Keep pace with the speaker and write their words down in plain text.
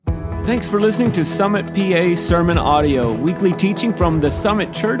Thanks for listening to Summit PA Sermon Audio, weekly teaching from the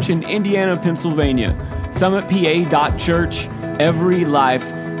Summit Church in Indiana, Pennsylvania. SummitPA.church, every life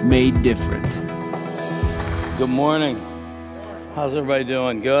made different. Good morning. How's everybody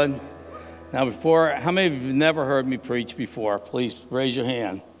doing? Good? Now how many of you have never heard me preach before? Please raise your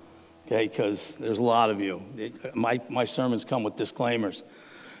hand, okay, because there's a lot of you. My sermons come with disclaimers,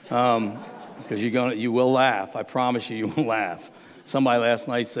 because you will laugh. I promise you will laugh. Somebody last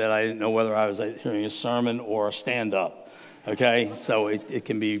night said I didn't know whether I was hearing a sermon or a stand-up, okay? So it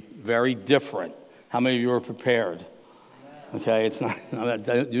can be very different. How many of you are prepared? Okay, it's not,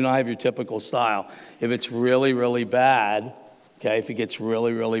 do not have your typical style. If it's really, really bad, okay, if it gets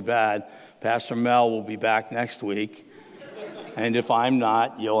really, really bad, Pastor Mel will be back next week. And if I'm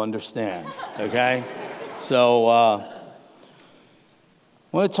not, you'll understand, okay? So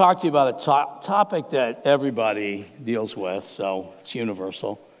I want to talk to you about a topic that everybody deals with, so it's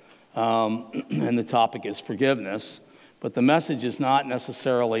universal. And the topic is forgiveness. But the message is not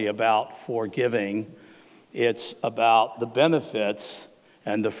necessarily about forgiving. It's about the benefits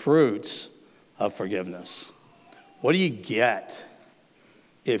and the fruits of forgiveness. What do you get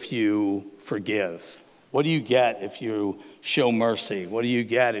if you forgive? What do you get if you show mercy? What do you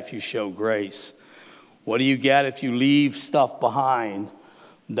get if you show grace? What do you get if you leave stuff behind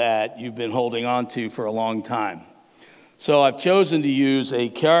that you've been holding on to for a long time? So I've chosen to use a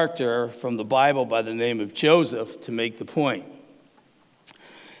character from the Bible by the name of Joseph to make the point.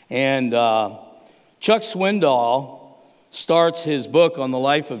 And Chuck Swindoll starts his book on the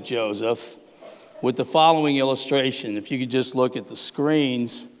life of Joseph with the following illustration. If you could just look at the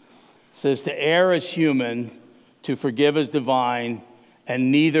screens. It says, to err is human, to forgive is divine,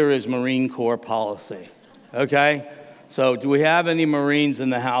 and neither is Marine Corps policy. Okay? So do we have any Marines in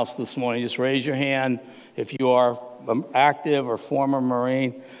the house this morning? Just raise your hand if you are active or former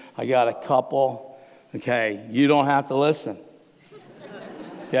Marine. I got a couple. Okay, you don't have to listen.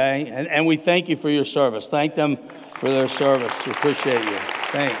 Okay, and we thank you for your service. Thank them for their service. We appreciate you.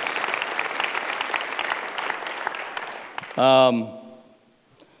 Thanks.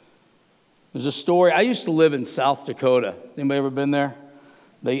 There's a story. I used to live in South Dakota. Anybody ever been there?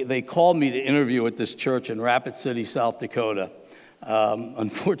 They called me to interview at this church in Rapid City, South Dakota.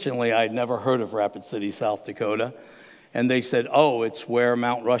 Unfortunately, I had never heard of Rapid City, South Dakota. And they said, oh, it's where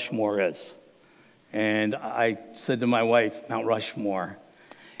Mount Rushmore is. And I said to my wife, Mount Rushmore,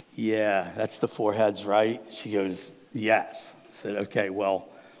 yeah, that's the four heads, right? She goes, yes. I said, okay, well,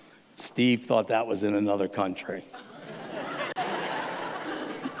 Steve thought that was in another country.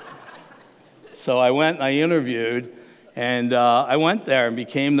 So I went and I interviewed. And I went there and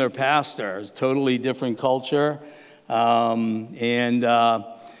became their pastor. It was a totally different culture. When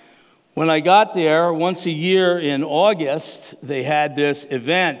I got there, once a year in August, they had this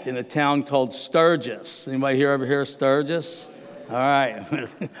event in a town called Sturgis. Anybody ever hear of Sturgis? All right.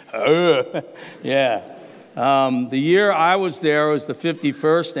 Yeah. The year I was there was the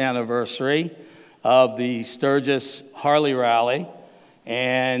 51st anniversary of the Sturgis Harley Rally.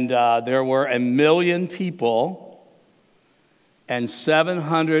 And there were 1 million people and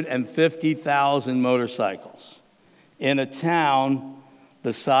 750,000 motorcycles in a town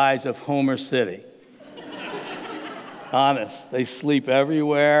the size of Homer City. Honest, they sleep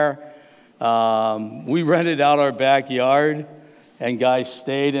everywhere. We rented out our backyard, and guys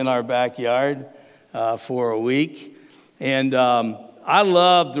stayed in our backyard for a week. And I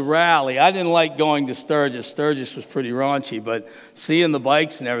loved the rally. I didn't like going to Sturgis. Sturgis was pretty raunchy, but seeing the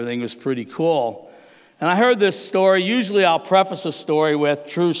bikes and everything was pretty cool. And I heard this story. Usually I'll preface a story with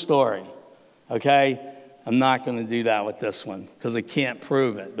true story, okay? I'm not going to do that with this one because I can't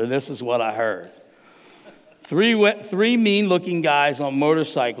prove it, but this is what I heard. Three mean-looking guys on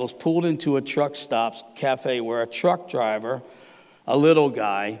motorcycles pulled into a truck stop cafe where a truck driver, a little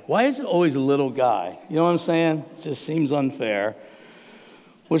guy, why is it always a little guy? You know what I'm saying? It just seems unfair.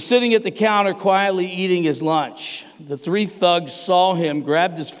 Was sitting at the counter quietly eating his lunch. The three thugs saw him,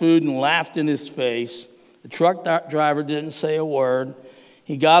 grabbed his food, and laughed in his face. The truck driver didn't say a word.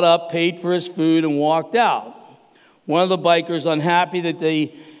 He got up, paid for his food, and walked out. One of the bikers, unhappy that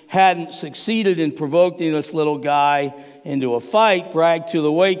they hadn't succeeded in provoking this little guy into a fight, bragged to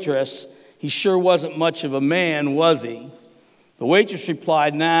the waitress, he sure wasn't much of a man, was he? The waitress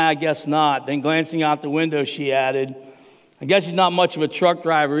replied, nah, I guess not. Then glancing out the window, she added, I guess he's not much of a truck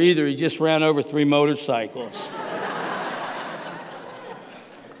driver either. He just ran over 3 motorcycles.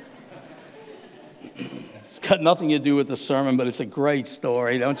 It's got nothing to do with the sermon, but it's a great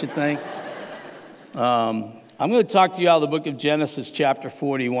story, don't you think? I'm going to talk to you out of the book of Genesis, chapter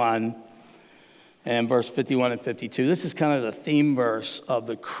 41. and verse 51 and 52. This is kind of the theme verse of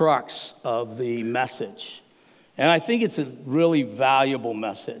the crux of the message. And I think it's a really valuable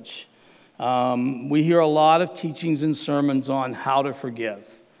message. We hear a lot of teachings and sermons on how to forgive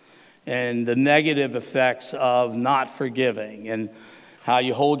and the negative effects of not forgiving and how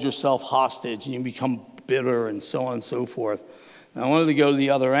you hold yourself hostage and you become bitter and so on and so forth. And I wanted to go to the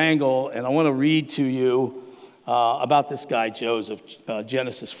other angle, and I want to read to you about this guy, Joseph,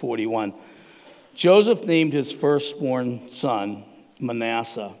 Genesis 41. Joseph named his firstborn son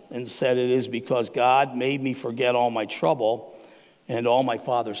Manasseh and said, "It is because God made me forget all my trouble and all my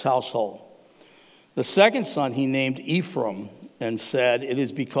father's household." The second son he named Ephraim and said, "It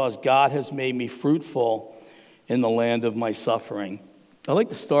is because God has made me fruitful in the land of my suffering." I like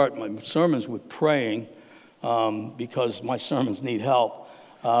to start my sermons with praying because my sermons need help.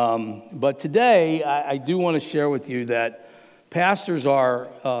 But today, I do want to share with you that pastors are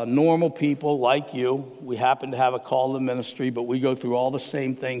normal people like you. We happen to have a call to ministry, but we go through all the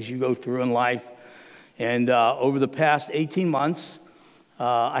same things you go through in life. And over the past 18 months,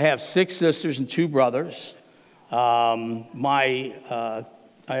 I have 6 sisters and 2 brothers. I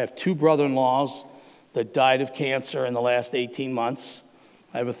have 2 brother-in-laws that died of cancer in the last 18 months.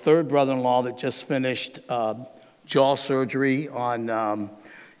 I have a 3rd brother-in-law that just finished jaw surgery on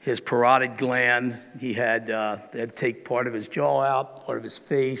his parotid gland. He had to take part of his jaw out, part of his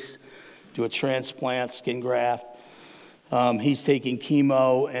face, do a transplant, skin graft. He's taking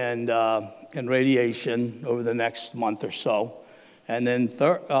chemo and radiation over the next month or so. And then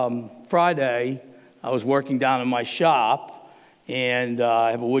Friday, I was working down in my shop, and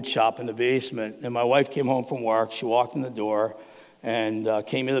I have a wood shop in the basement. And my wife came home from work. She walked in the door and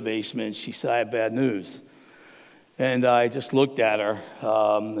came in the basement. And she said, "I have bad news." And I just looked at her,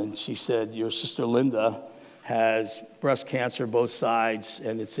 and she said, "Your sister Linda has breast cancer both sides,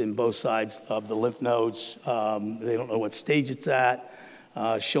 and it's in both sides of the lymph nodes. They don't know what stage it's at.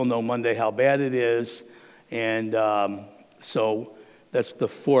 She'll know Monday how bad it is." And so that's the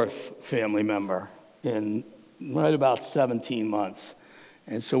 4th family member in right about 17 months.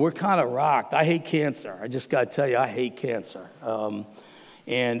 And so we're kind of rocked. I hate cancer. I just got to tell you, I hate cancer.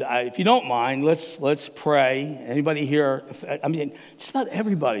 If you don't mind, let's pray. Anybody here? I mean, just about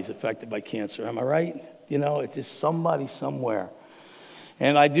everybody's affected by cancer. Am I right? You know, it's just somebody somewhere.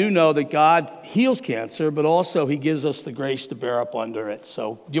 And I do know that God heals cancer, but also He gives us the grace to bear up under it.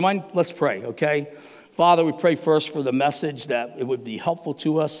 So, do you mind? Let's pray, okay? Father, we pray first for the message that it would be helpful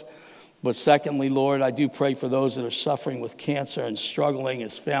to us. But secondly, Lord, I do pray for those that are suffering with cancer and struggling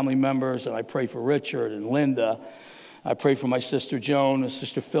as family members. And I pray for Richard and Linda. I pray for my sister Joan and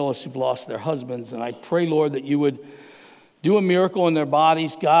sister Phyllis who've lost their husbands. And I pray, Lord, that you would do a miracle in their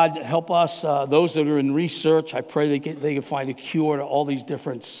bodies. God, help us, those that are in research. I pray they can find a cure to all these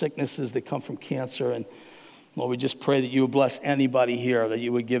different sicknesses that come from cancer. And Lord, we just pray that you would bless anybody here, that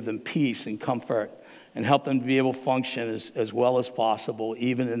you would give them peace and comfort and help them to be able to function as well as possible,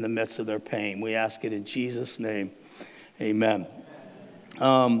 even in the midst of their pain. We ask it in Jesus' name. Amen.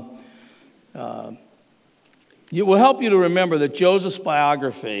 It will help you to remember that Joseph's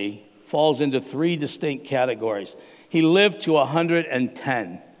biography falls into 3 distinct categories. He lived to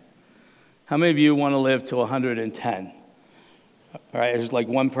 110. How many of you want to live to 110? All right, there's like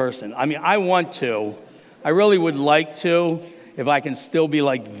one person. I mean, I want to. I really would like to if I can still be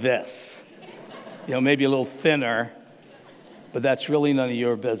like this. You know, maybe a little thinner, but that's really none of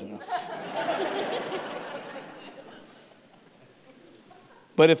your business.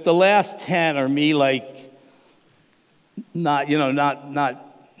 But if the last 10 are me, like, not,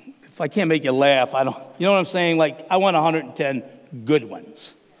 if I can't make you laugh, I don't, you know what I'm saying? Like, I want 110 good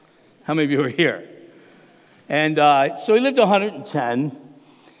ones. How many of you are here? And so he lived 110.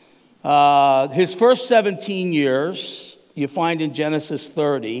 His first 17 years, you find in Genesis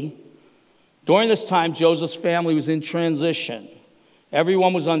 30. During this time, Joseph's family was in transition.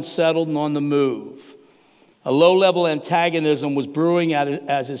 Everyone was unsettled and on the move. A low-level antagonism was brewing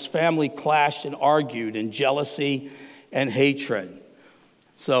as his family clashed and argued in jealousy and hatred.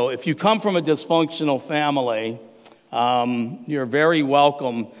 So if you come from a dysfunctional family, you're very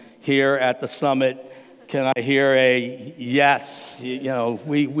welcome here at the Summit. Can I hear a yes? You know,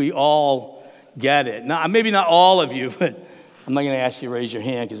 we all get it. Now, maybe not all of you, but I'm not going to ask you to raise your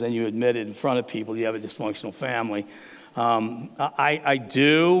hand because then you admit it in front of people you have a dysfunctional family. I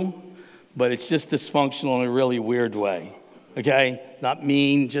do, but it's just dysfunctional in a really weird way, okay? Not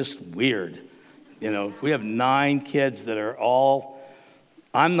mean, just weird. You know, we have 9 kids that are all,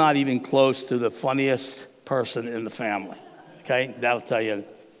 I'm not even close to the funniest person in the family, okay? That'll tell you.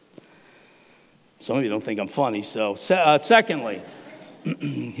 Some of you don't think I'm funny, so secondly,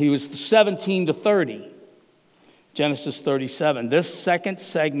 He was 17 to 30. Genesis 37. This second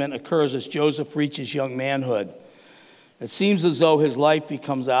segment occurs as Joseph reaches young manhood. It seems as though his life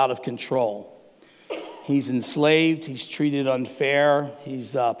becomes out of control. He's enslaved. He's treated unfair.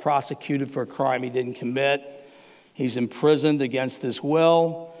 He's prosecuted for a crime he didn't commit. He's imprisoned against his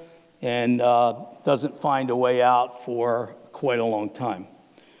will and doesn't find a way out for quite a long time.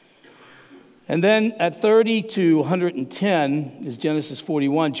 And then at 30 to 110 is Genesis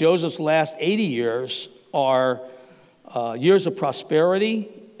 41. Joseph's last 80 years are years of prosperity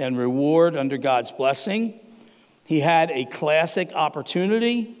and reward under God's blessing. He had a classic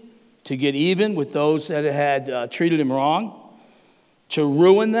opportunity to get even with those that had treated him wrong, to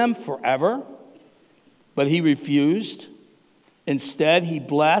ruin them forever, but he refused. Instead, he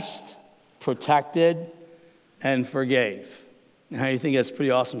blessed, protected, and forgave. How do you think that's a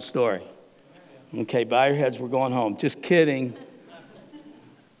pretty awesome story? Okay, bow your heads, we're going home. Just kidding.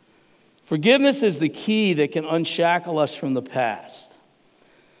 Forgiveness is the key that can unshackle us from the past.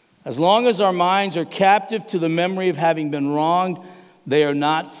 As long as our minds are captive to the memory of having been wronged, they are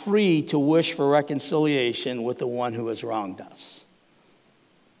not free to wish for reconciliation with the one who has wronged us.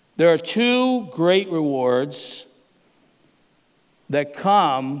 There are two great rewards that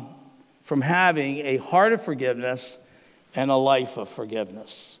come from having a heart of forgiveness and a life of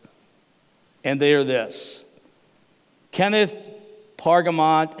forgiveness. And they are this. Kenneth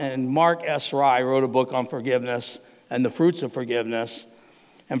Pargamont and Mark S. Rye wrote a book on forgiveness and the fruits of forgiveness.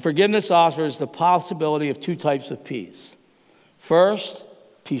 And forgiveness offers the possibility of two types of peace. First,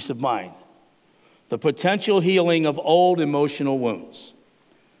 peace of mind, the potential healing of old emotional wounds.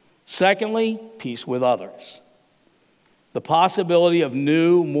 Secondly, peace with others, the possibility of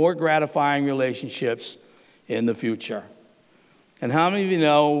new, more gratifying relationships in the future. And how many of you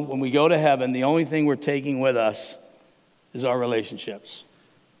know when we go to heaven, the only thing we're taking with us is our relationships?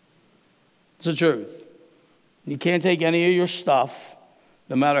 It's the truth. You can't take any of your stuff,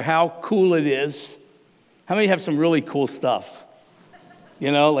 no matter how cool it is. How many have some really cool stuff?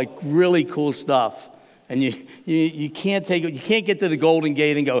 You know, like really cool stuff. And you can't take it, you can't get to the Golden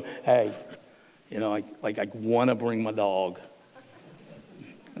Gate and go, hey, you know, I want to bring my dog.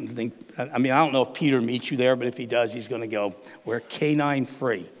 I don't know if Peter meets you there, but if he does, he's going to go, we're canine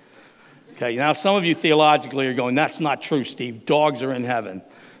free. Okay, now some of you theologically are going, that's not true, Steve. Dogs are in heaven.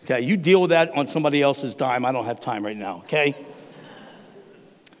 Okay, you deal with that on somebody else's dime. I don't have time right now, okay?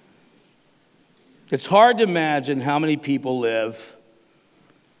 It's hard to imagine how many people live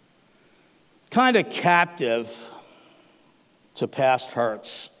kind of captive to past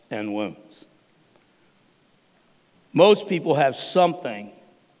hurts and wounds. Most people have something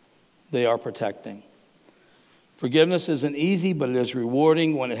they are protecting. Forgiveness isn't easy, but it is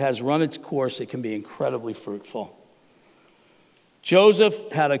rewarding. When it has run its course, it can be incredibly fruitful. Joseph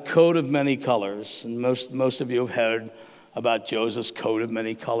had a coat of many colors, and most of you have heard about Joseph's coat of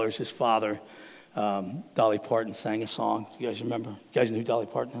many colors. His father, Dolly Parton, sang a song. Do you guys remember? You guys know who Dolly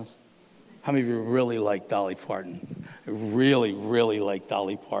Parton is? How many of you really like Dolly Parton? Really, really like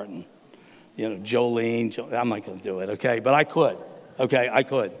Dolly Parton. You know, Jolene. I'm not going to do it, okay? But I could. Okay, I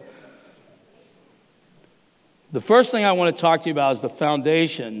could. The first thing I want to talk to you about is the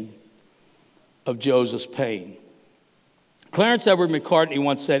foundation of Joseph's pain. Clarence Edward McCartney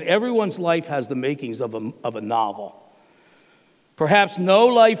once said, everyone's life has the makings of a novel. Perhaps no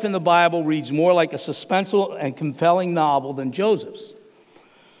life in the Bible reads more like a suspenseful and compelling novel than Joseph's.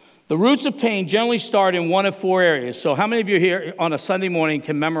 The roots of pain generally start in one of four areas. So how many of you here on a Sunday morning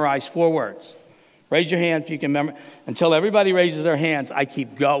can memorize 4 words? Raise your hand if you can memorize. Until everybody raises their hands, I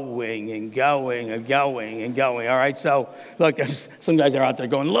keep going and going and going and going. All right, so look, some guys are out there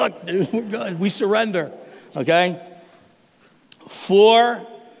going, look, dude, we're good. We surrender, okay? Four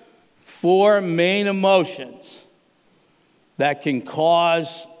main emotions that can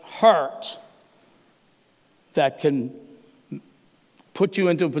cause hurt, that can put you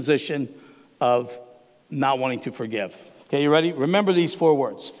into a position of not wanting to forgive. Okay, you ready? Remember these 4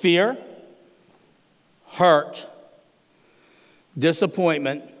 words. Fear, hurt,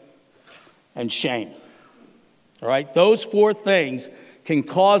 disappointment, and shame. All right? Those 4 things can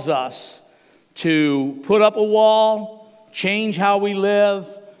cause us to put up a wall, change how we live,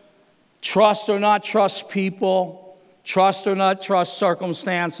 trust or not trust people, trust or not trust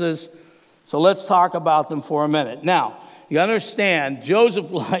circumstances. So let's talk about them for a minute. Now, you understand,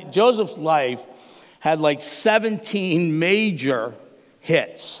 Joseph's life had like 17 major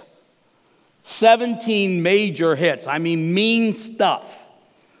hits. 17 major hits. I mean, mean stuff.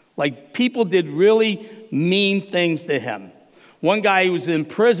 Like, people did really mean things to him. One guy he was in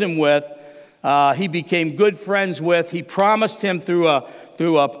prison with he became good friends with. He promised him through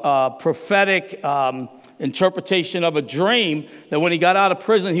a prophetic interpretation of a dream that when he got out of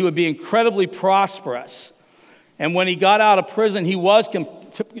prison, he would be incredibly prosperous. And when he got out of prison, he was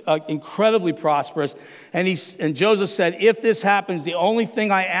incredibly prosperous. And Joseph said, if this happens, the only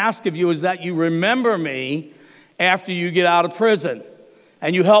thing I ask of you is that you remember me after you get out of prison.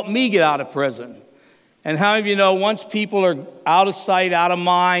 And you help me get out of prison. And how many of you know, once people are out of sight, out of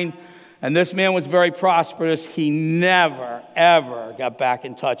mind, and this man was very prosperous, he never, ever got back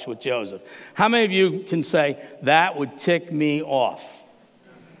in touch with Joseph. How many of you can say, that would tick me off?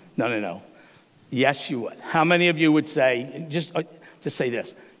 No. Yes, you would. How many of you would say, just say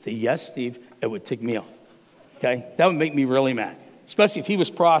this. Say, yes, Steve, it would tick me off. Okay? That would make me really mad. Especially if he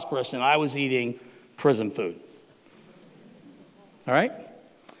was prosperous and I was eating prison food. All right?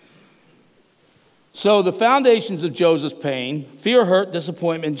 So the foundations of Joseph's pain: fear, hurt,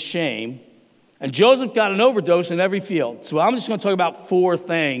 disappointment, shame. And Joseph got an overdose in every field. So I'm just going to talk about 4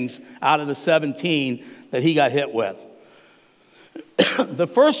 things out of the 17 that he got hit with. The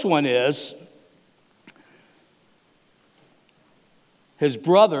first one is his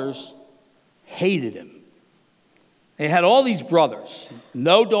brothers hated him. They had all these brothers,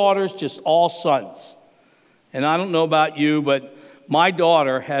 no daughters, just all sons. And I don't know about you, but my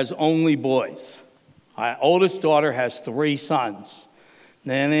daughter has only boys. My oldest daughter has 3 sons.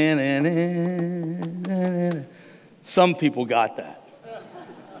 Some people got that.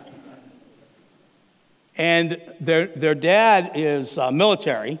 And their dad is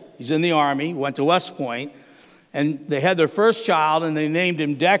military. He's in the Army, went to West Point. And they had their first child, and they named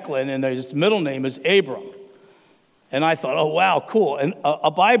him Declan, and his middle name is Abram. And I thought, oh, wow, cool, and a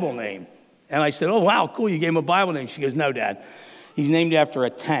Bible name. And I said, oh, wow, cool, you gave him a Bible name. She goes, no, Dad, he's named after a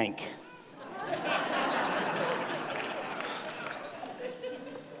tank.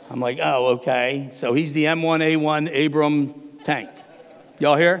 I'm like, oh, okay. So he's the M1A1 Abram tank.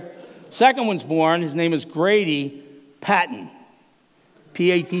 Y'all hear? Second one's born. His name is Grady Patton.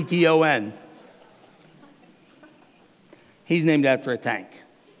 Patton. He's named after a tank.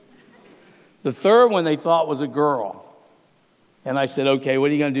 The third one they thought was a girl. And I said, okay, what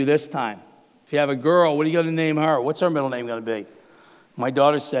are you going to do this time? If you have a girl, what are you going to name her? What's her middle name going to be? My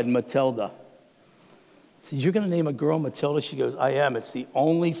daughter said Matilda. I said, you're going to name a girl Matilda? She goes, I am. It's the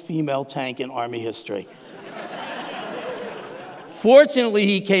only female tank in Army history. Fortunately,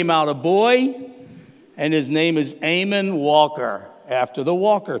 he came out a boy, and his name is Eamon Walker, after the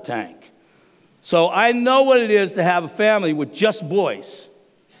Walker tank. So I know what it is to have a family with just boys.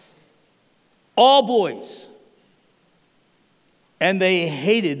 All boys. And they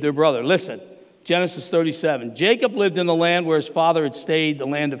hated their brother. Listen, Genesis 37. Jacob lived in the land where his father had stayed, the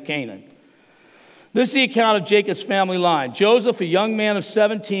land of Canaan. This is the account of Jacob's family line. Joseph, a young man of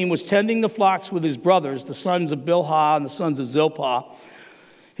 17, was tending the flocks with his brothers, the sons of Bilhah and the sons of Zilpah,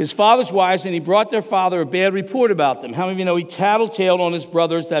 his father's wives, and he brought their father a bad report about them. How many of you know he tattletaled on his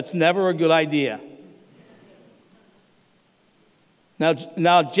brothers? That's never a good idea.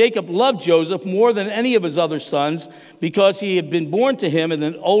 Now Jacob loved Joseph more than any of his other sons because he had been born to him in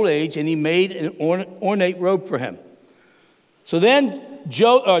an old age, and he made an ornate robe for him. So then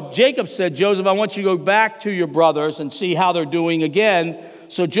Jacob said, Joseph, I want you to go back to your brothers and see how they're doing again.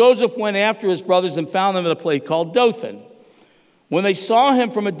 So Joseph went after his brothers and found them at a place called Dothan. When they saw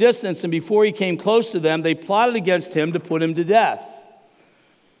him from a distance and before he came close to them, they plotted against him to put him to death.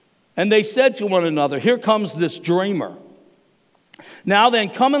 And they said to one another, here comes this dreamer. Now then,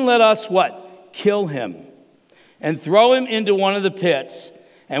 come and let us, what? Kill him and throw him into one of the pits,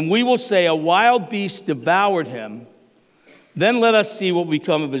 and we will say a wild beast devoured him. Then let us see what will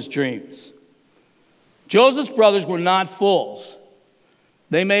become of his dreams. Joseph's brothers were not fools.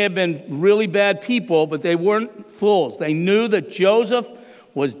 They may have been really bad people, but they weren't fools. They knew that Joseph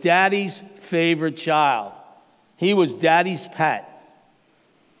was Daddy's favorite child. He was Daddy's pet.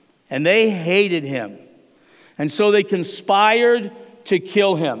 And they hated him. And so they conspired to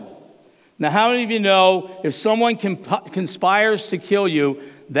kill him. Now, how many of you know if someone conspires to kill you,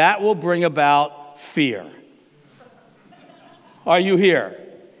 that will bring about fear? Are you here?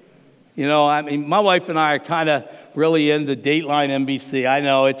 You know, I mean, my wife and I are kind of really into Dateline NBC. I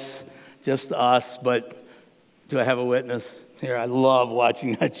know it's just us, but do I have a witness here? I love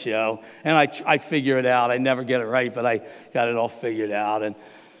watching that show. And I figure it out. I never get it right, but I got it all figured out. And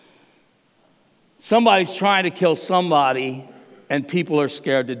somebody's trying to kill somebody, and people are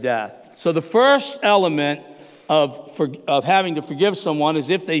scared to death. So the first element of having to forgive someone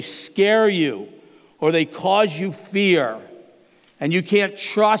is if they scare you or they cause you fear. And you can't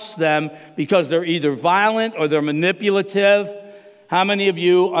trust them because they're either violent or they're manipulative. How many of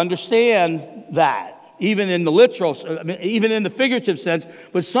you understand that? Even in the literal, even in the figurative sense,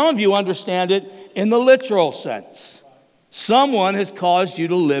 but some of you understand it in the literal sense. Someone has caused you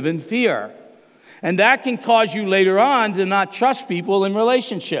to live in fear. And that can cause you later on to not trust people in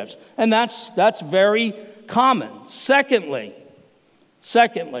relationships. And that's very common. Secondly,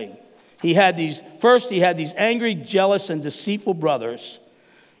 he had these angry, jealous, and deceitful brothers.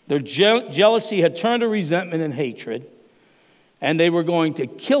 Their jealousy had turned to resentment and hatred. And they were going to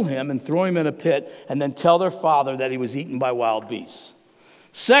kill him and throw him in a pit and then tell their father that he was eaten by wild beasts.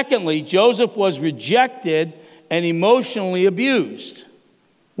 Secondly, Joseph was rejected and emotionally abused,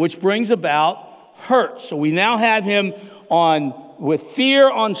 which brings about hurt. So we now have him with fear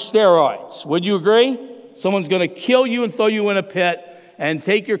on steroids. Would you agree? Someone's going to kill you and throw you in a pit and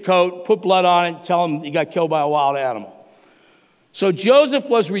take your coat, put blood on it, and tell him you got killed by a wild animal. So Joseph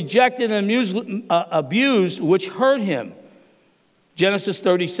was rejected and abused, which hurt him. Genesis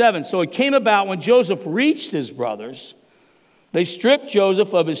 37. So it came about when Joseph reached his brothers, they stripped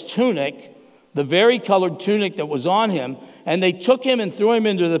Joseph of his tunic, the vari-colored tunic that was on him, and they took him and threw him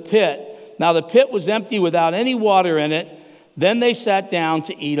into the pit. Now the pit was empty without any water in it. Then they sat down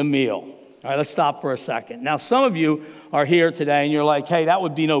to eat a meal. All right, let's stop for a second. Now some of you are here today and you're like, hey, that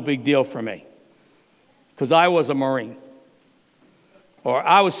would be no big deal for me because I was a Marine or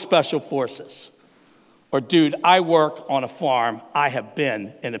I was Special Forces. Or, dude, I work on a farm. I have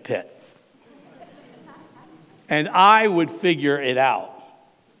been in a pit. And I would figure it out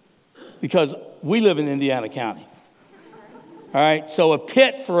because we live in Indiana County. All right? So a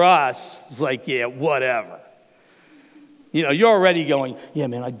pit for us is like, yeah, whatever. You know, you're already going, yeah,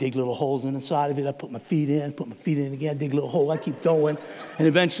 man, I dig little holes in the side of it. I put my feet in again, dig a little hole. I keep going. And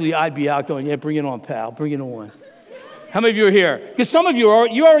eventually I'd be out going, yeah, bring it on, pal. Bring it on. How many of you are here? Because some of you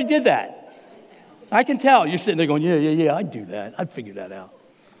already did that. I can tell. You're sitting there going, yeah, I'd do that. I'd figure that out.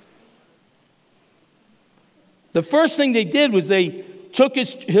 The first thing they did was they took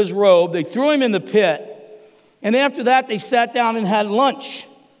his robe, they threw him in the pit, and after that they sat down and had lunch.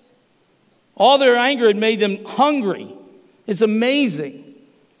 All their anger had made them hungry. It's amazing.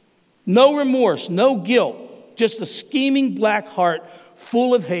 No remorse, no guilt, just a scheming black heart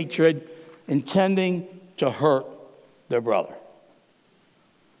full of hatred, intending to hurt their brother.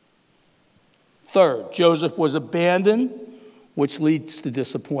 Third, Joseph was abandoned, which leads to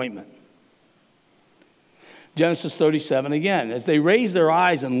disappointment. Genesis 37 again. As they raised their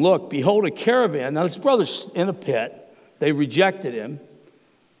eyes and looked, behold, a caravan. Now, his brother's in a pit. They rejected him.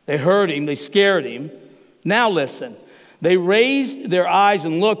 They hurt him. They scared him. Now listen. They raised their eyes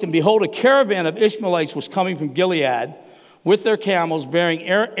and looked, and behold, a caravan of Ishmaelites was coming from Gilead with their camels, bearing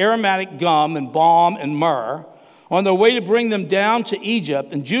aromatic gum and balm and myrrh, on their way to bring them down to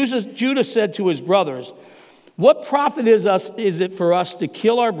Egypt. And Judah said to his brothers, what profit is it for us to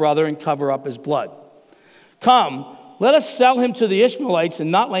kill our brother and cover up his blood? Come, let us sell him to the Ishmaelites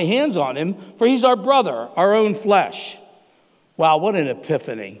and not lay hands on him, for he's our brother, our own flesh. Wow, what an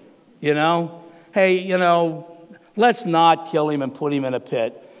epiphany, you know? Hey, let's not kill him and put him in a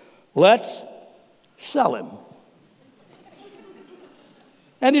pit. Let's sell him.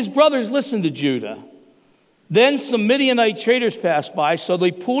 And his brothers listened to Judah. Then some Midianite traders passed by, so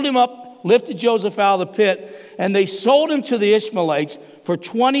they pulled him up, lifted Joseph out of the pit, and they sold him to the Ishmaelites for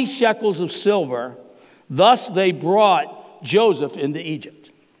 20 shekels of silver. Thus they brought Joseph into Egypt.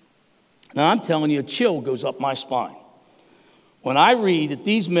 Now I'm telling you, a chill goes up my spine when I read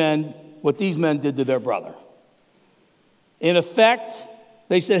that what these men did to their brother. In effect,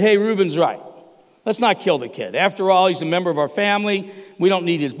 they said, hey, Reuben's right. Let's not kill the kid. After all, he's a member of our family. We don't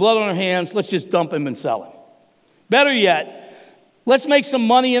need his blood on our hands. Let's just dump him and sell him. Better yet, let's make some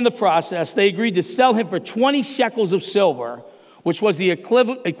money in the process. They agreed to sell him for 20 shekels of silver, which was the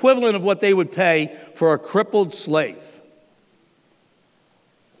equivalent of what they would pay for a crippled slave.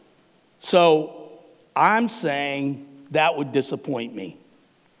 So I'm saying that would disappoint me.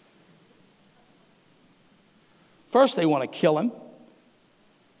 First, they want to kill him.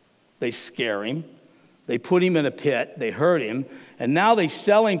 They scare him. They put him in a pit. They hurt him. And now they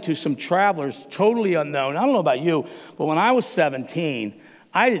sell him to some travelers totally unknown. I don't know about you, but when I was 17,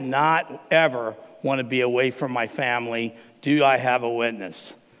 I did not ever want to be away from my family. Do I have a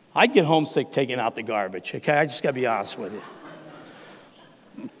witness? I'd get homesick taking out the garbage, okay? I just got to be honest with you.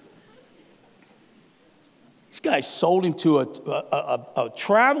 These guys sold him to a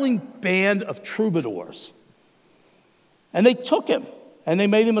traveling band of troubadours. And they took him, and they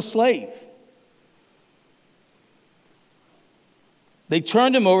made him a slave. They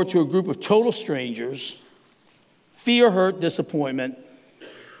turned him over to a group of total strangers. Fear, hurt, disappointment.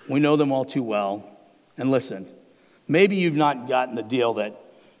 We know them all too well. And listen, maybe you've not gotten the deal that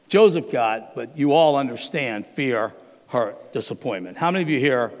Joseph got, but you all understand fear, hurt, disappointment. How many of you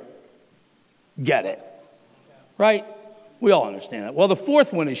here get it? Right? We all understand that. Well, the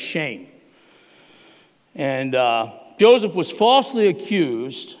fourth one is shame. And Joseph was falsely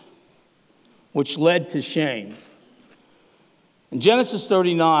accused, which led to shame. In Genesis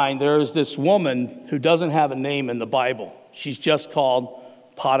 39, there is this woman who doesn't have a name in the Bible. She's just called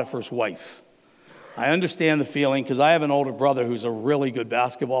Potiphar's wife. I understand the feeling because I have an older brother who's a really good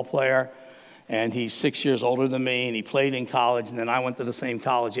basketball player, and he's 6 years older than me, and he played in college, and then I went to the same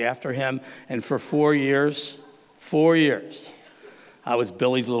college after him, and for 4 years, I was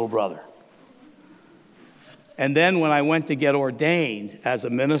Billy's little brother. And then when I went to get ordained as a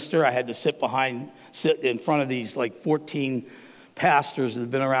minister, I had to sit in front of these like 14 pastors that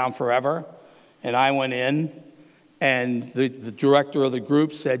have been around forever. And I went in, and the director of the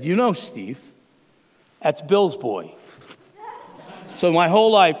group said, "You know, Steve, that's Bill's boy." So my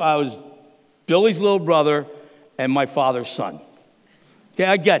whole life, I was Billy's little brother and my father's son. Okay,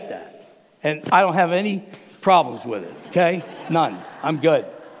 I get that. And I don't have any problems with it, okay? None. I'm good.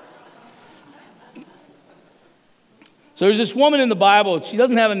 So there's this woman in the Bible. She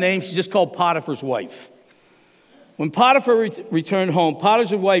doesn't have a name. She's just called Potiphar's wife. When Potiphar returned home,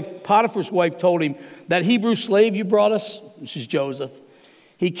 Potiphar's wife told him, "That Hebrew slave you brought us," this is Joseph,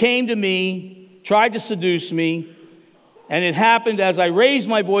 "he came to me, tried to seduce me, and it happened as I raised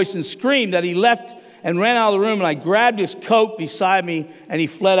my voice and screamed that he left and ran out of the room, and I grabbed his coat beside me, and he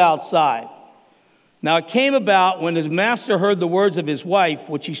fled outside. Now it came about when his master heard the words of his wife,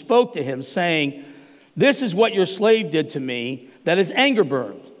 which he spoke to him, saying, 'This is what your slave did to me,' that his anger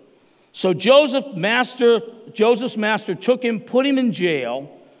burned. So Joseph's master took him, put him in jail,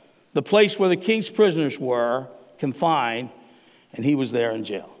 the place where the king's prisoners were confined, and he was there in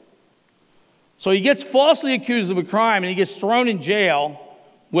jail." So he gets falsely accused of a crime, and he gets thrown in jail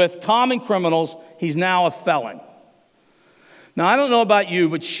with common criminals. He's now a felon. Now, I don't know about you,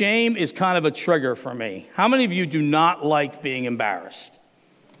 but shame is kind of a trigger for me. How many of you do not like being embarrassed?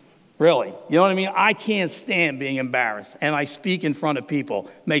 Really? You know what I mean? I can't stand being embarrassed, and I speak in front of people.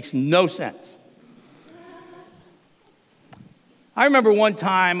 Makes no sense. I remember one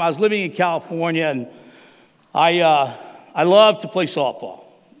time I was living in California, and I loved to play softball.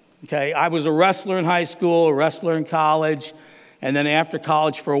 Okay, I was a wrestler in high school, a wrestler in college, and then after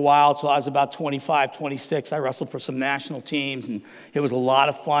college for a while, till I was about 25, 26, I wrestled for some national teams, and it was a lot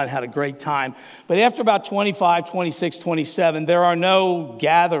of fun, had a great time. But after about 25, 26, 27, there are no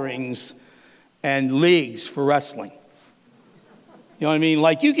gatherings and leagues for wrestling. You know what I mean?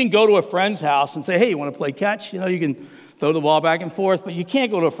 Like, you can go to a friend's house and say, "Hey, you want to play catch?" You know, you can throw the ball back and forth, but you can't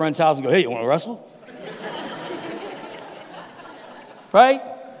go to a friend's house and go, "Hey, you want to wrestle?" Right?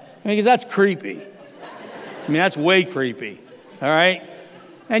 I mean, because that's creepy. I mean, that's way creepy. All right,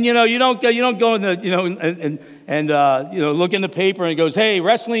 and you don't go in the and look in the paper and it goes, "Hey,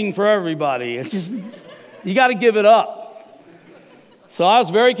 wrestling for everybody." It's just, you got to give it up. So I was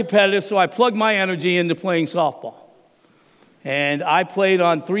very competitive, so I plugged my energy into playing softball, and I played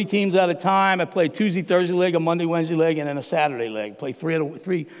on 3 teams at a time. I played Tuesday, Thursday leg, a Monday, Wednesday leg, and then a Saturday leg. Played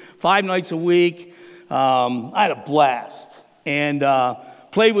 5 nights a week. I had a blast, and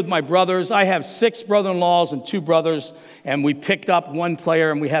played with my brothers. I have 6 brother-in-laws and 2 brothers, and we picked up 1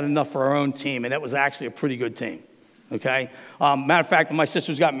 player, and we had enough for our own team, and it was actually a pretty good team, okay? Matter of fact, when my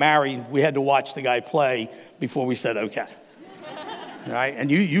sisters got married, we had to watch the guy play before we said okay, all right? And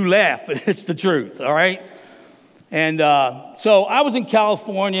you laugh, but it's the truth, all right? And so I was in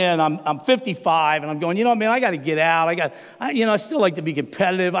California, and I'm 55, and I'm going, man, I got to get out. I still like to be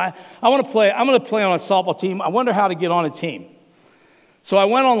competitive. I want to play. I'm going to play on a softball team. I wonder how to get on a team. So I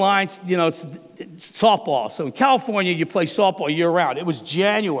went online, softball. So in California, you play softball year-round. It was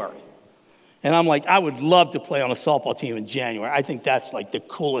January. And I'm like, I would love to play on a softball team in January. I think that's like the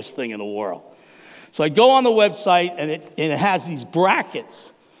coolest thing in the world. So I go on the website, and it has these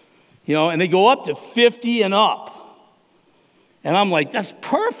brackets, and they go up to 50 and up. And I'm like, that's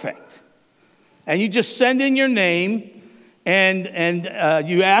perfect. And you just send in your name, and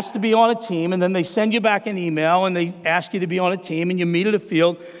you ask to be on a team, and then they send you back an email, and they ask you to be on a team, and you meet at a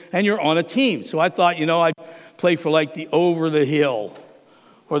field, and you're on a team. So I thought, I'd play for like the Over the Hill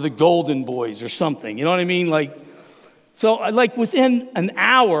or the Golden Boys or something. You know what I mean? So within an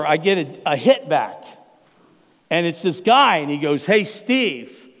hour, I get a hit back, and it's this guy, and he goes, "Hey,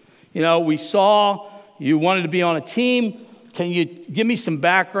 Steve, we saw you wanted to be on a team. Can you give me some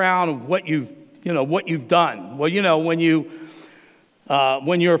background of what you've done?" Well, when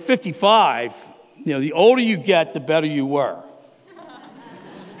you're 55, the older you get, the better you were.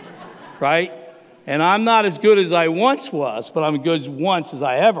 Right? And I'm not as good as I once was, but I'm as good once as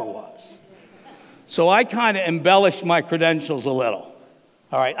I ever was. So I kind of embellished my credentials a little.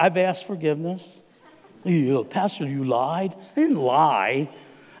 All right, I've asked forgiveness. Pastor, you lied? I didn't lie.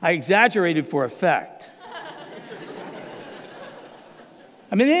 I exaggerated for effect.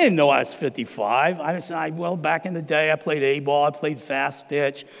 I mean, they didn't know I was 55. Well, back in the day, I played A-ball. I played fast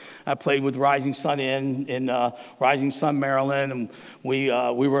pitch. I played with Rising Sun in Rising Sun, Maryland, and we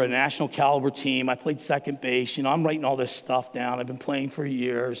were a national caliber team. I played second base. I'm writing all this stuff down. I've been playing for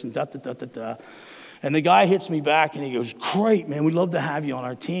years, and da-da-da-da-da. And the guy hits me back, and he goes, great, man, we'd love to have you on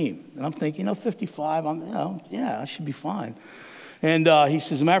our team. And I'm thinking, 55, yeah, I should be fine. And he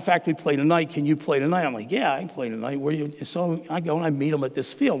says, as a matter of fact, we play tonight. Can you play tonight? I'm like, yeah, I can play tonight. Where you? So I go and I meet him at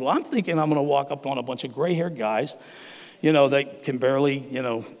this field. Well, I'm thinking I'm going to walk up on a bunch of gray-haired guys, that can barely,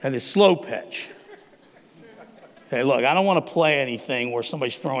 at his slow pitch. Hey, look, I don't want to play anything where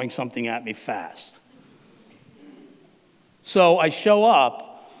somebody's throwing something at me fast. So I show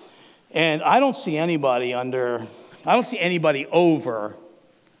up, and I don't see anybody over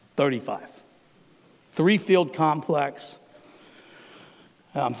 35. 3-field complex.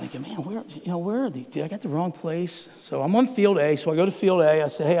 I'm thinking, man, where are these? Did I get the wrong place? So I'm on field A. So I go to field A. I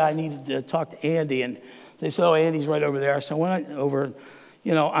say, hey, I need to talk to Andy. And they say, oh, Andy's right over there. So when I over,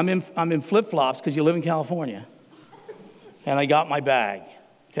 I'm in flip-flops because you live in California. And I got my bag,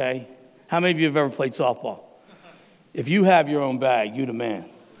 okay? How many of you have ever played softball? If you have your own bag, you're the man.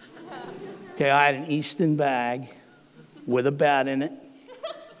 Okay, I had an Easton bag with a bat in it.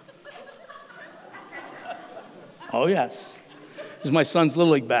 Oh, yes. It was my son's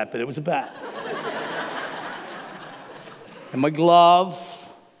Little League bat, but it was a bat. And my glove,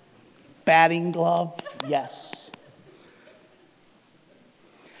 batting glove, yes.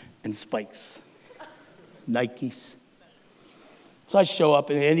 And spikes, Nikes. So I show up,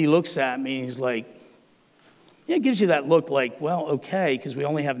 and Andy looks at me, and he's like, yeah, it gives you that look like, well, okay, because we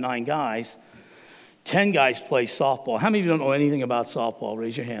only have 9 guys. 10 guys play softball. How many of you don't know anything about softball?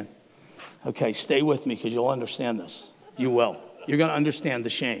 Raise your hand. Okay, stay with me, because you'll understand this. You will. You're going to understand the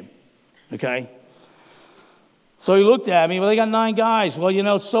shame, okay? So he looked at me. Well, they got 9 guys.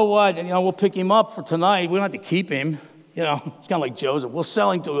 Well, so what? And, we'll pick him up for tonight. We don't have to keep him. It's kind of like Joseph. We'll sell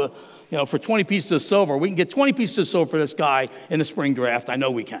him to for 20 pieces of silver. We can get 20 pieces of silver for this guy in the spring draft. I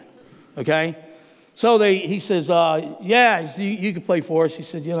know we can, okay? So he says, yeah, you can play for us. He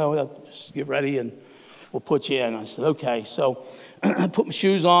said, just get ready and we'll put you in. I said, okay. So I put my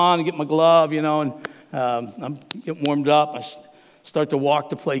shoes on and get my glove, and I'm getting warmed up. I start to walk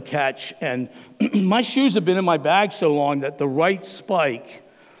to play catch, and my shoes have been in my bag so long that the right spike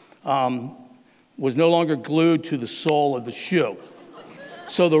was no longer glued to the sole of the shoe.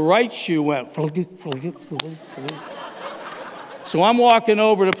 So the right shoe went. So I'm walking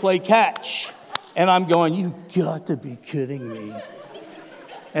over to play catch, and I'm going, you got to be kidding me.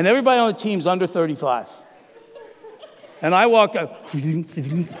 And everybody on the team's under 35. And I walk up.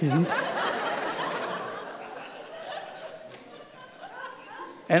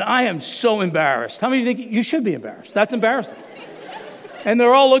 And I am so embarrassed. How many of you think you should be embarrassed? That's embarrassing. And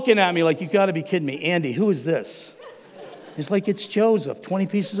they're all looking at me like, you got to be kidding me. Andy, who is this? It's like, it's Joseph, 20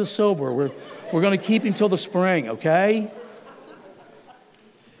 pieces of silver. We're going to keep him till the spring, okay?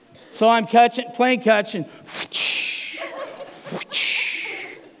 So I'm playing catch, and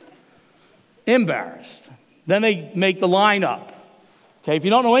embarrassed. Then they make the lineup. Okay, if you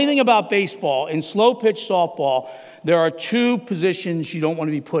don't know anything about baseball, in slow pitch softball, there are 2 positions you don't want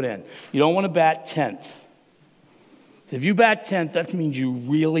to be put in. You don't want to bat 10th. If you bat 10th, that means you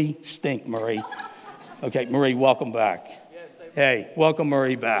really stink, Murray. Okay, Murray, welcome back. Hey, welcome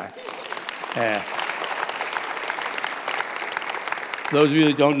Murray back. Yeah. Those of you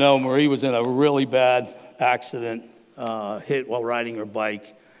that don't know, Marie was in a really bad accident, hit while riding her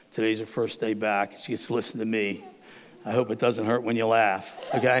bike. Today's her first day back. She gets to listen to me. I hope it doesn't hurt when you laugh,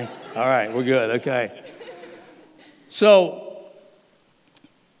 okay? All right, we're good, okay. So,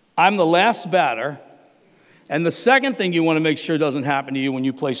 I'm the last batter, and the second thing you want to make sure doesn't happen to you when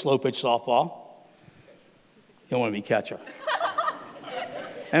you play slow pitch softball, you want to be catcher.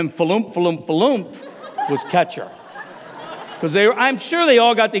 And Falloomp was catcher. Because I'm sure they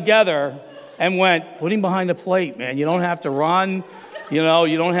all got together and went, put him behind the plate, man. You don't have to run. You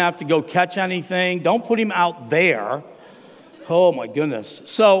don't have to go catch anything. Don't put him out there. Oh, my goodness.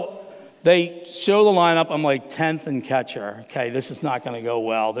 So they show the lineup. I'm like 10th and catcher. Okay, this is not going to go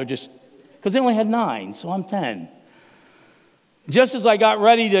well. Because they only had 9, so I'm 10. Just as I got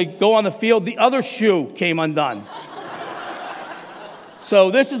ready to go on the field, the other shoe came undone.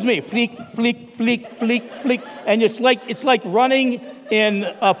 So this is me, fleek, fleek, fleek, fleek, fleek, and it's like running in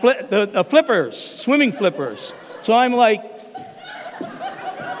the flippers, swimming flippers. So I'm like,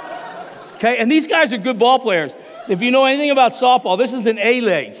 okay, and these guys are good ball players. If you know anything about softball, this is an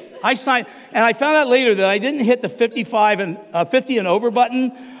A-leg. I found out later that I didn't hit the 50 and over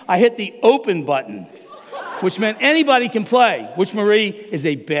button. I hit the open button, which meant anybody can play, which, Marie, is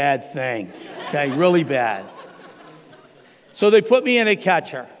a bad thing, okay, really bad. So they put me in a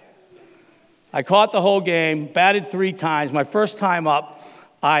catcher. I caught the whole game, batted 3 times. My first time up,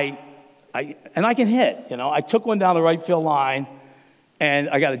 and I can hit, you know. I took one down the right field line, and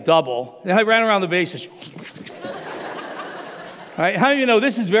I got a double. Then I ran around the bases. All right, how do you know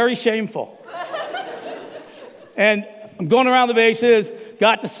this is very shameful? And I'm going around the bases,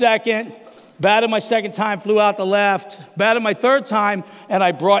 got to second, batted my second time, flew out to left, batted my third time, and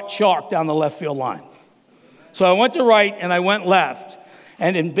I brought chalk down the left field line. So I went to right and I went left.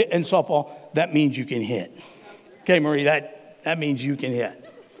 And in softball, that means you can hit. Okay, Marie, that means you can hit.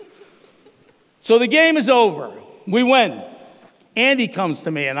 So the game is over. We win. Andy comes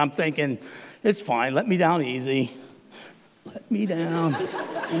to me and I'm thinking, it's fine, let me down easy. Let me down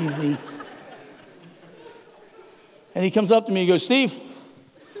easy. And he comes up to me and goes, Steve,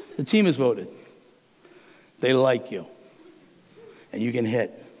 the team has voted. They like you. And you can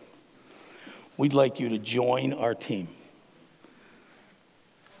hit. We'd like you to join our team.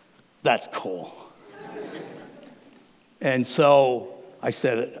 That's cool. And so I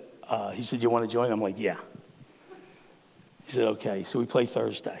said, he said, you want to join? I'm like, yeah. He said, okay. So we play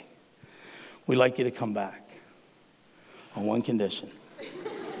Thursday. We'd like you to come back on one condition.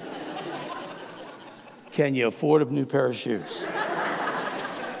 Can you afford a new pair of shoes?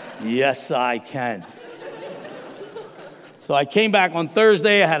 Yes, I can. So I came back on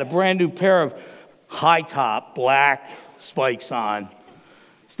Thursday. I had a brand new pair of high top, black spikes on.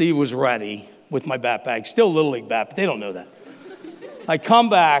 Steve was ready with my bat bag. Still Little League bat, but they don't know that. I come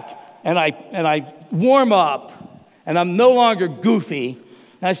back and I warm up, and I'm no longer goofy.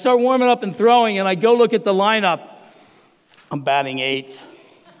 And I start warming up and throwing, and I go look at the lineup. I'm batting 8th.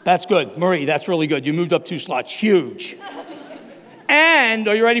 That's good. Marie, that's really good. You moved up 2 slots. Huge. And,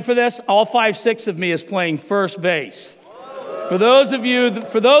 are you ready for this? All 5'6" of me is playing first base. For those of you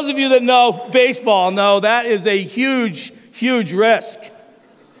that know baseball, know that is a huge, huge risk.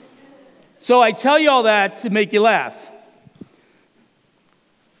 So I tell you all that to make you laugh.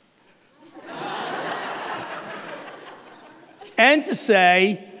 And to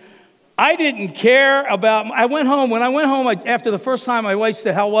say, I didn't care about, when I went home, after the first time, my wife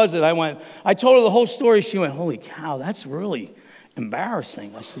said, how was it? I told her the whole story. She went, holy cow, that's really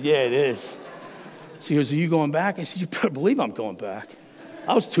embarrassing. I said, yeah, it is. She goes, are you going back? I said, you better believe I'm going back.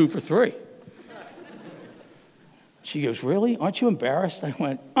 I was 2 for 3. She goes, really? Aren't you embarrassed? I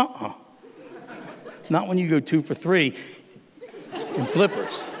went, Not when you go 2 for 3 in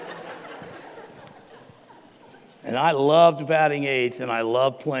flippers. And I loved batting 8th, and I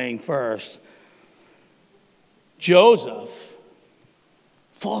loved playing first. Joseph,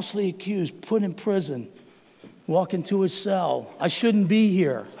 falsely accused, put in prison, walk into his cell. I shouldn't be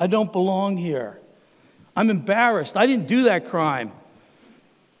here. I don't belong here. I'm embarrassed. I didn't do that crime.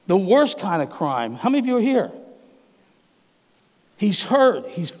 The worst kind of crime. How many of you are here? He's hurt.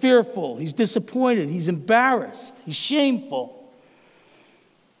 He's fearful. He's disappointed. He's embarrassed. He's shameful.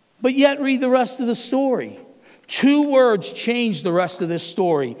 But yet, read the rest of the story. 2 words change the rest of this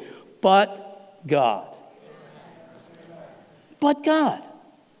story. But God. But God.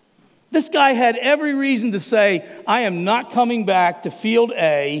 This guy had every reason to say, I am not coming back to Field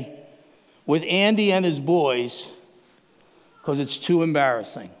A with Andy and his boys because it's too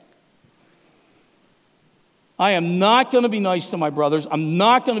embarrassing. I am not going to be nice to my brothers. I'm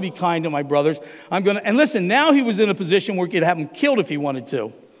not going to be kind to my brothers. And listen, now he was in a position where he could have them killed if he wanted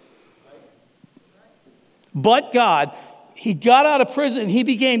to. But God, he got out of prison. He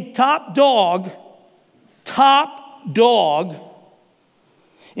became top dog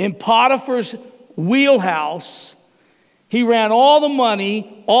in Potiphar's wheelhouse. He ran all the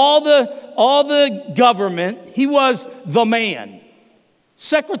money, all the government. He was the man.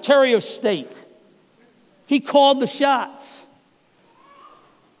 Secretary of State. He called the shots.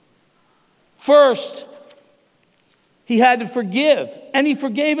 First, he had to forgive, and he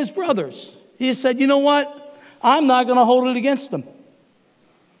forgave his brothers. He just said, you know what? I'm not going to hold it against them.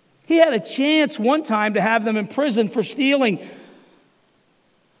 He had a chance one time to have them in prison for stealing,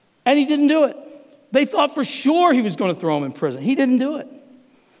 and he didn't do it. They thought for sure he was going to throw him in prison. He didn't do it.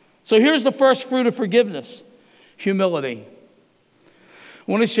 So here's the first fruit of forgiveness, humility.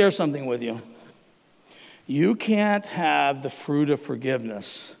 I want to share something with you. You can't have the fruit of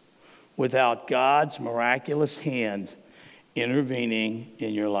forgiveness without God's miraculous hand intervening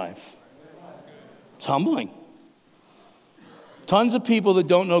in your life. It's humbling. Tons of people that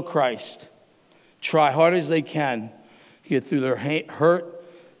don't know Christ try hard as they can to get through their hurt,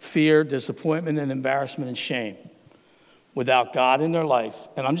 fear, disappointment, and embarrassment and shame without God in their life.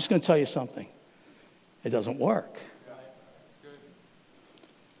 And I'm just going to tell you something. It doesn't work.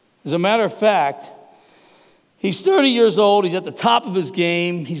 As a matter of fact, he's 30 years old. He's at the top of his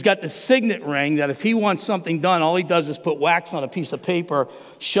game. He's got the signet ring that if he wants something done, all he does is put wax on a piece of paper,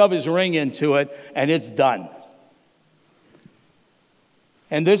 shove his ring into it, and it's done.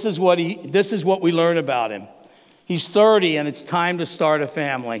 And this is what we learn about him. He's 30, and it's time to start a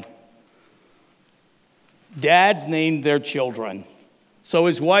family. Dads named their children. So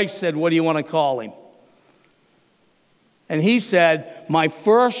his wife said, "What do you want to call him?" And he said, "My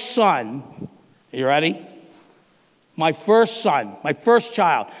first son," you ready? "My first son, my first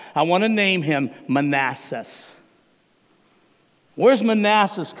child, I want to name him Manassas." Where's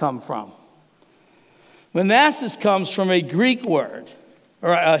Manassas come from? Manassas comes from a Greek word,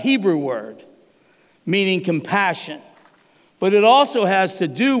 or a Hebrew word, meaning compassion. But it also has to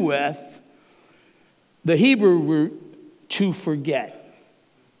do with the Hebrew root to forget.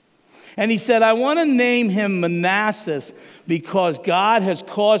 And he said, "I want to name him Manassas because God has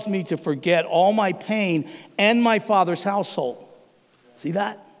caused me to forget all my pain and my father's household." See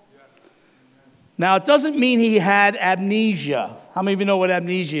that? Now, it doesn't mean he had amnesia. How many of you know what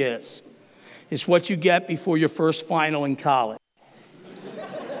amnesia is? It's what you get before your first final in college.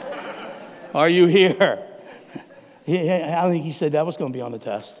 Are you here? I think he said that was going to be on the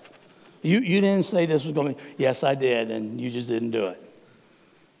test. You didn't say this was going to be. Yes, I did, and you just didn't do it.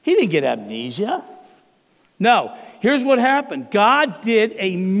 He didn't get amnesia. No, here's what happened. God did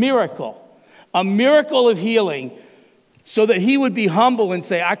a miracle of healing, so that he would be humble and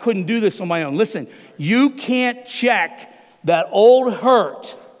say, "I couldn't do this on my own." Listen, you can't check that old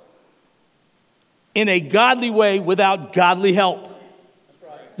hurt in a godly way without godly help.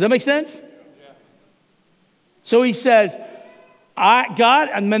 Does that make sense? So he says, God,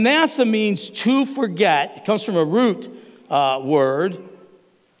 and Manasseh means to forget. It comes from a root word,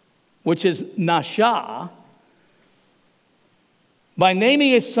 which is Nashah. By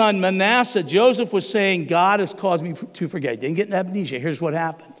naming his son Manasseh, Joseph was saying, God has caused me to forget. He didn't get amnesia. Here's what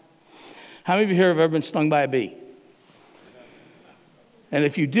happened. How many of you here have ever been stung by a bee? And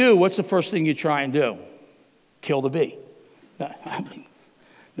if you do, what's the first thing you try and do? Kill the bee.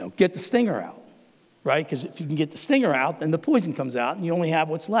 No, get the stinger out. Right? Because if you can get the stinger out, then the poison comes out and you only have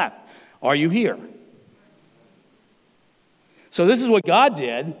what's left. Are you here? So this is what God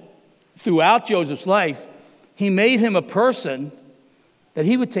did throughout Joseph's life. He made him a person that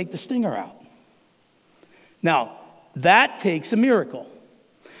he would take the stinger out. Now, that takes a miracle.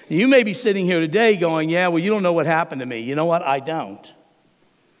 You may be sitting here today going, "Yeah, well, you don't know what happened to me." You know what? I don't.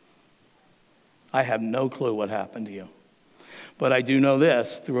 I have no clue what happened to you. But I do know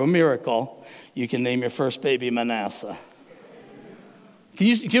this, through a miracle, you can name your first baby Manasseh. Can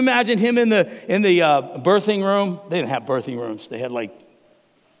you imagine him in the birthing room? They didn't have birthing rooms. They had like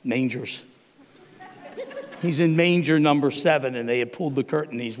mangers. He's in manger number 7, and they had pulled the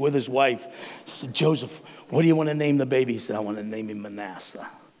curtain. He's with his wife. He said, "Joseph, what do you want to name the baby?" He said, "I want to name him Manasseh,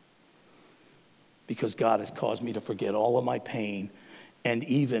 because God has caused me to forget all of my pain and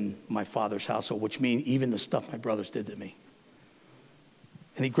even my father's household," which means even the stuff my brothers did to me.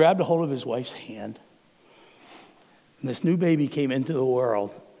 And he grabbed a hold of his wife's hand. And this new baby came into the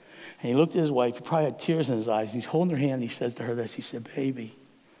world. And he looked at his wife. He probably had tears in his eyes. He's holding her hand. And he says to her this. He said, "Baby,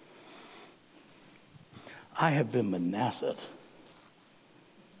 I have been Manasseh.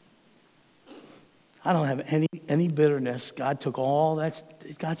 I don't have any bitterness. God took all that.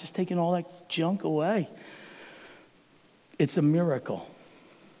 God's just taken all that junk away. It's a miracle."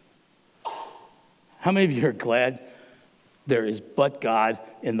 How many of you are glad there is but God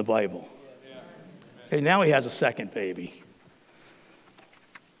in the Bible? Okay, now he has a second baby.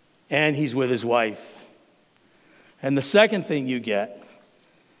 And he's with his wife. And the second thing you get,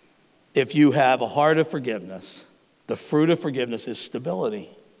 if you have a heart of forgiveness, the fruit of forgiveness is stability.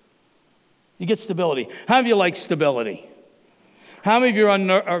 You get stability. How many of you like stability? How many of you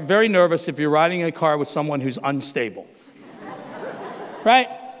are very nervous if you're riding in a car with someone who's unstable? Right?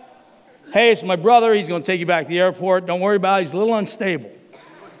 "Hey, it's my brother. He's going to take you back to the airport. Don't worry about it. He's a little unstable."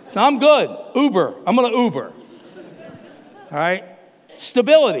 "No, I'm good. Uber. I'm going to Uber." All right?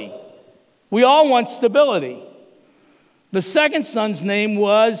 Stability. We all want stability. The second son's name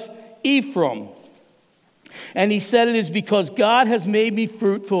was Ephraim. And he said, it is because God has made me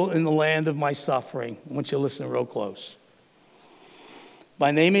fruitful in the land of my suffering. I want you to listen real close.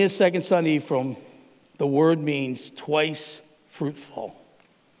 By naming his second son Ephraim, the word means twice fruitful.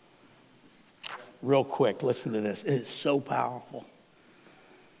 Real quick, listen to this. It is so powerful.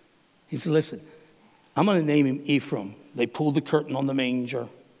 He said, listen, I'm going to name him Ephraim. They pulled the curtain on the manger.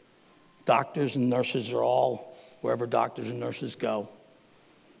 Doctors and nurses are all wherever doctors and nurses go.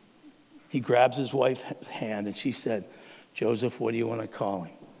 He grabs his wife's hand and she said, Joseph, what do you want to call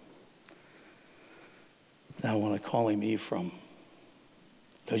him? I want to call him Ephraim.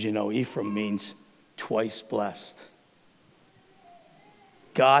 Because you know, Ephraim means twice blessed.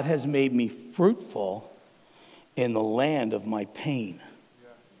 God has made me fruitful in the land of my pain.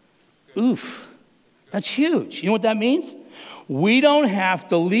 Oof, that's huge. You know what that means? We don't have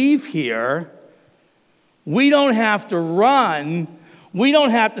to leave here. We don't have to run. We don't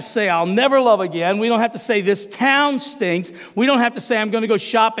have to say, I'll never love again. We don't have to say, this town stinks. We don't have to say, I'm going to go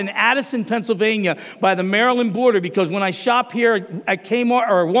shop in Addison, Pennsylvania by the Maryland border, because when I shop here at Kmart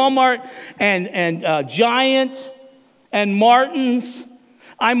or Walmart and Giant and Martin's,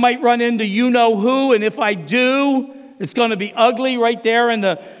 I might run into you-know-who, and if I do, it's going to be ugly right there in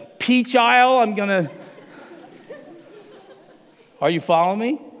the peach aisle. I'm going to... Are you following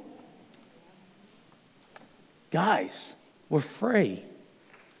me? Guys, we're free.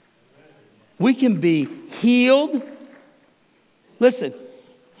 We can be healed. Listen,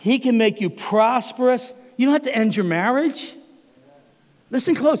 he can make you prosperous. You don't have to end your marriage.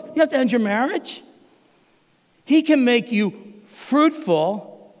 Listen close. You don't have to end your marriage. He can make you fruitful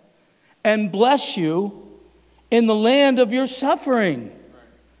and bless you in the land of your suffering.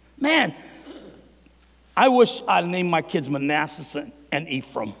 Man, I wish I'd named my kids Manasseh and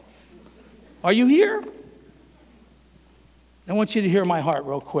Ephraim. Are you here? I want you to hear my heart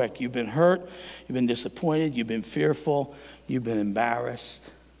real quick. You've been hurt, you've been disappointed, you've been fearful, you've been embarrassed,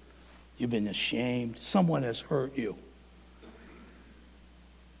 you've been ashamed. Someone has hurt you.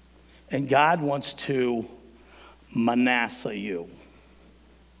 And God wants to Manasseh you.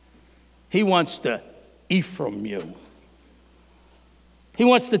 He wants to Ephraim you. He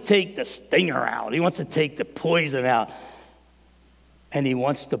wants to take the stinger out. He wants to take the poison out. And he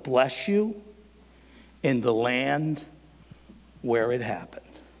wants to bless you in the land where it happened.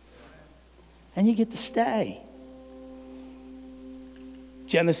 And you get to stay.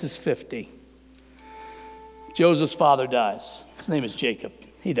 Genesis 50. Joseph's father dies. His name is Jacob.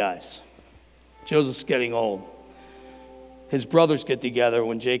 He dies. Joseph's getting old. His brothers get together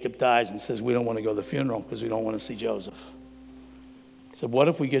when Jacob dies and says, we don't want to go to the funeral because we don't want to see Joseph. He said, what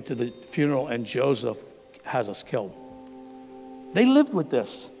if we get to the funeral and Joseph has us killed? They lived with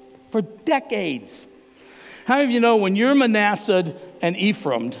this for decades. How many of you know when you're Manasseh and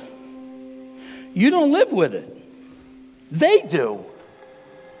Ephraim, you don't live with it? They do.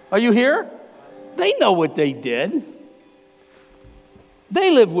 Are you here? They know what they did.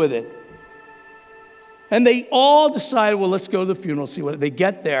 They live with it. And they all decided, well, let's go to the funeral, see what. They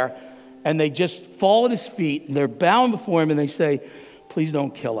get there, and they just fall at his feet, and they're bowing before him, and they say, please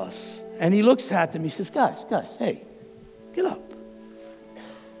don't kill us. And he looks at them, he says, guys, hey, get up.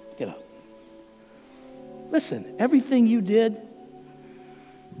 Get up. Listen, everything you did,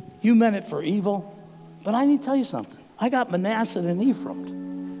 you meant it for evil, but I need to tell you something. I got Manasseh and Ephraim.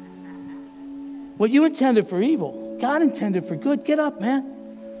 What you intended for evil, God intended for good. Get up, man.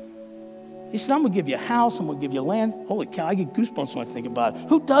 He said, I'm going to give you a house. I'm going to give you land. Holy cow, I get goosebumps when I think about it.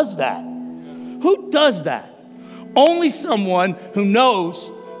 Who does that? Who does that? Only someone who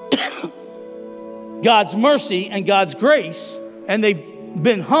knows God's mercy and God's grace, and they've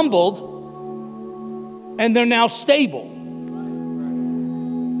been humbled, and they're now stable.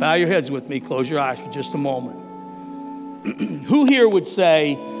 Bow your heads with me. Close your eyes for just a moment. Who here would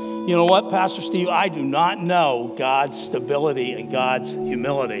say, you know what, Pastor Steve, I do not know God's stability and God's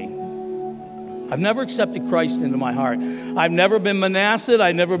humility. I've never accepted Christ into my heart. I've never been Manasseh.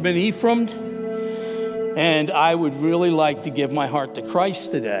 I've never been Ephraim. And I would really like to give my heart to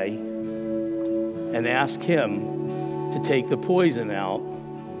Christ today and ask him to take the poison out.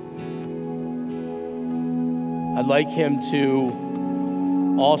 I'd like him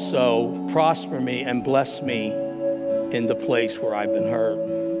to also prosper me and bless me in the place where I've been hurt.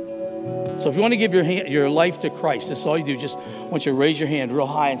 So if you want to give your life to Christ, that's all you do. Just I want you to raise your hand real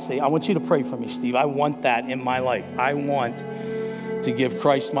high and say, I want you to pray for me, Steve. I want that in my life. I want to give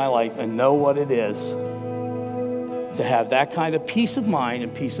Christ my life and know what it is to have that kind of peace of mind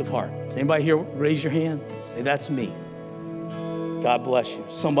and peace of heart. Does anybody here raise your hand? Say, that's me. God bless you.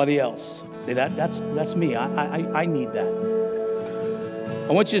 Somebody else. Say, that's me. I need that.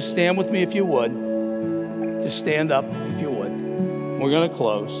 I want you to stand with me if you would. Just stand up if you would. We're going to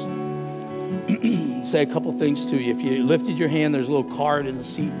close. Say a couple things to you. If you lifted your hand, there's a little card in the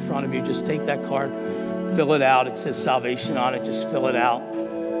seat in front of you. Just take that card, fill it out. It says salvation on it. Just fill it out.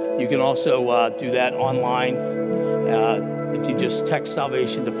 You can also do that online. If you just text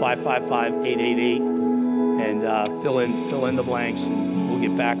salvation to 555-888 and fill in the blanks, and we'll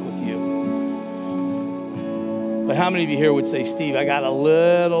get back with you. But how many of you here would say, Steve, I got a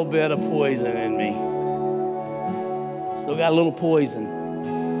little bit of poison in me? Still got a little poison.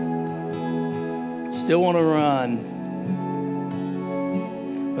 Still want to run.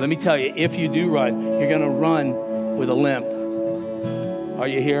 But let me tell you, if you do run, you're going to run with a limp. Are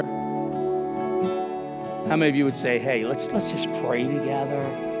you here? How many of you would say, hey, let's just pray together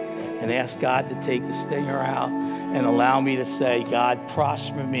and ask God to take the stinger out and allow me to say, God,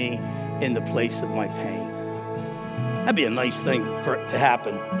 prosper me in the place of my pain. That'd be a nice thing for it to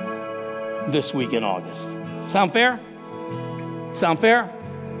happen this week in August. Sound fair? Sound fair?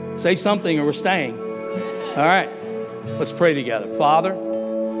 Say something or we're staying. All right. Let's pray together. Father,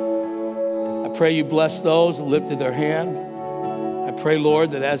 I pray you bless those who lifted their hand. I pray,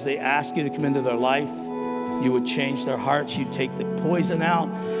 Lord, that as they ask you to come into their life, you would change their hearts. You'd take the poison out,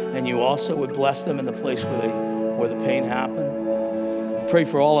 and you also would bless them in the place where the pain happened. I pray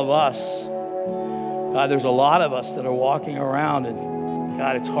for all of us. God, there's a lot of us that are walking around, and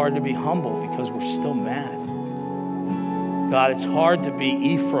God, it's hard to be humble because we're still mad. God, it's hard to be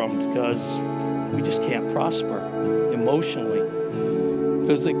Ephraim because we just can't prosper emotionally,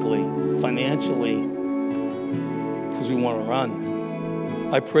 physically, financially, because we want to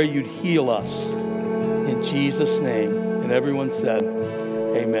run. I pray you'd heal us in Jesus' name. And everyone said,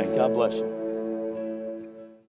 amen. God bless you.